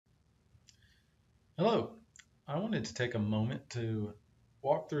Hello. I wanted to take a moment to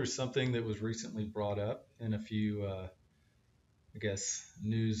walk through something that was recently brought up in a few,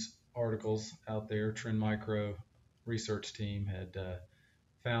 news articles out there. Trend Micro research team had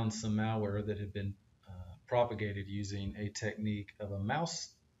found some malware that had been propagated using a technique of a mouse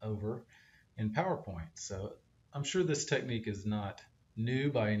over in PowerPoint. So I'm sure this technique is not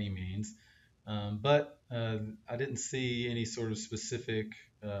new by any means, but I didn't see any sort of specifics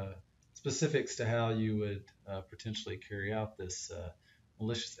to how you would potentially carry out this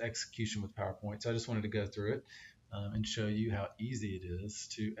malicious execution with PowerPoint. So I just wanted to go through it and show you how easy it is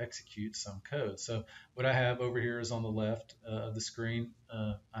to execute some code. So what I have over here is on the left of the screen.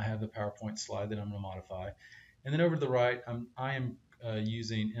 I have the PowerPoint slide that I'm going to modify. And then over to the right, I am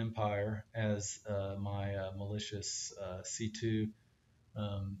using Empire as my malicious C2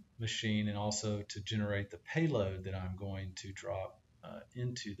 machine, and also to generate the payload that I'm going to drop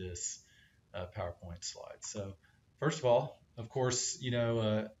into this PowerPoint slide. So first of all, of course,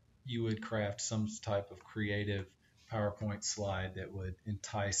 you would craft some type of creative PowerPoint slide that would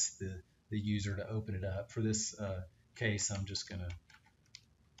entice the user to open it up. For this case, I'm just going to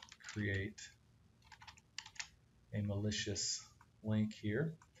create a malicious link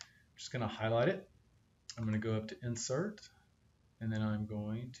here. I'm just going to highlight it. I'm going to go up to Insert, and then I'm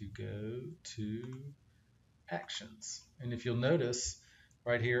going to go to Actions. And if you'll notice,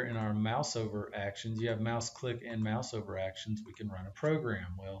 right here in our MouseOver actions, you have mouse click and MouseOver actions. We can run a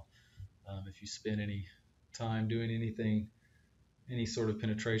program. Well, if you spend any time doing any sort of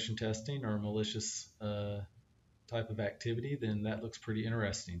penetration testing or malicious type of activity, then that looks pretty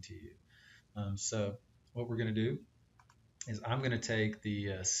interesting to you. So what we're going to do is I'm going to take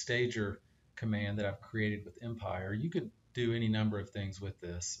the stager command that I've created with Empire. You could do any number of things with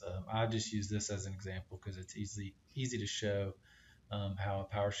this. I've just used this as an example because it's easy to show how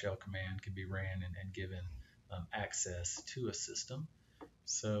a PowerShell command can be ran and given access to a system.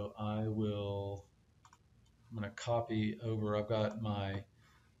 So I'm going to copy over. I've got my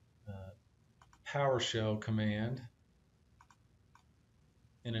PowerShell command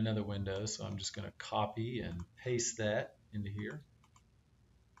in another window, so I'm just going to copy and paste that into here.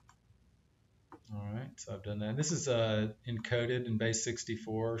 All right, so I've done that. And this is encoded in base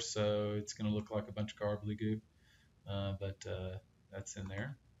 64, so it's going to look like a bunch of gobbledygook, but that's in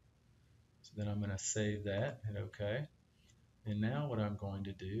there. So then I'm going to save that, hit OK. And now what I'm going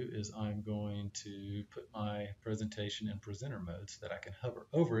to do is I'm going to put my presentation in presenter mode so that I can hover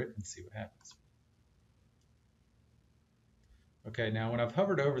over it and see what happens. Okay, now when I've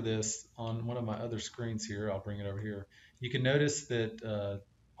hovered over this on one of my other screens here, I'll bring it over here, you can notice that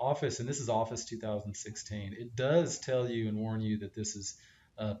Office, and this is Office 2016, it does tell you and warn you that this is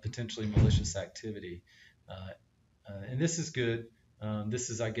potentially malicious activity. And this is good. This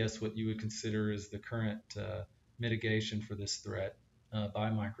is, I guess, what you would consider is the current mitigation for this threat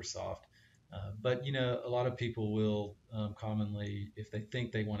by Microsoft. But a lot of people will commonly, if they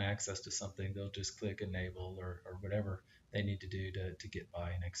think they want access to something, they'll just click enable or whatever they need to do to get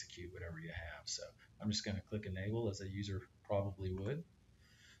by and execute whatever you have. So I'm just going to click enable, as a user probably would.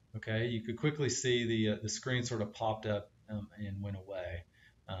 Okay, you could quickly see the screen sort of popped up and went away.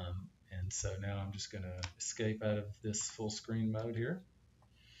 And so now I'm just going to escape out of this full screen mode here.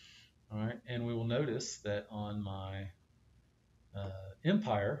 All right, and we will notice that on my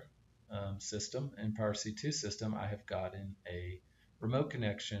Empire system, Empire C2 system, I have gotten a remote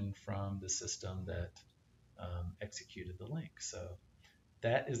connection from the system that executed the link. So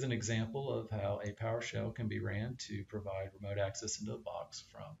that is an example of how a PowerShell can be ran to provide remote access into a box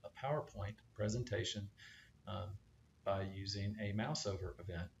from a PowerPoint presentation by using a MouseOver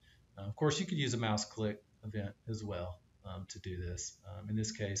event. Of course, you could use a mouse click event as well to do this. In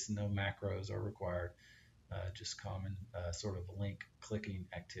this case, no macros are required, just common sort of link clicking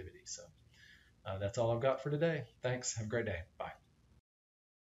activity. So that's all I've got for today. Thanks. Have a great day. Bye.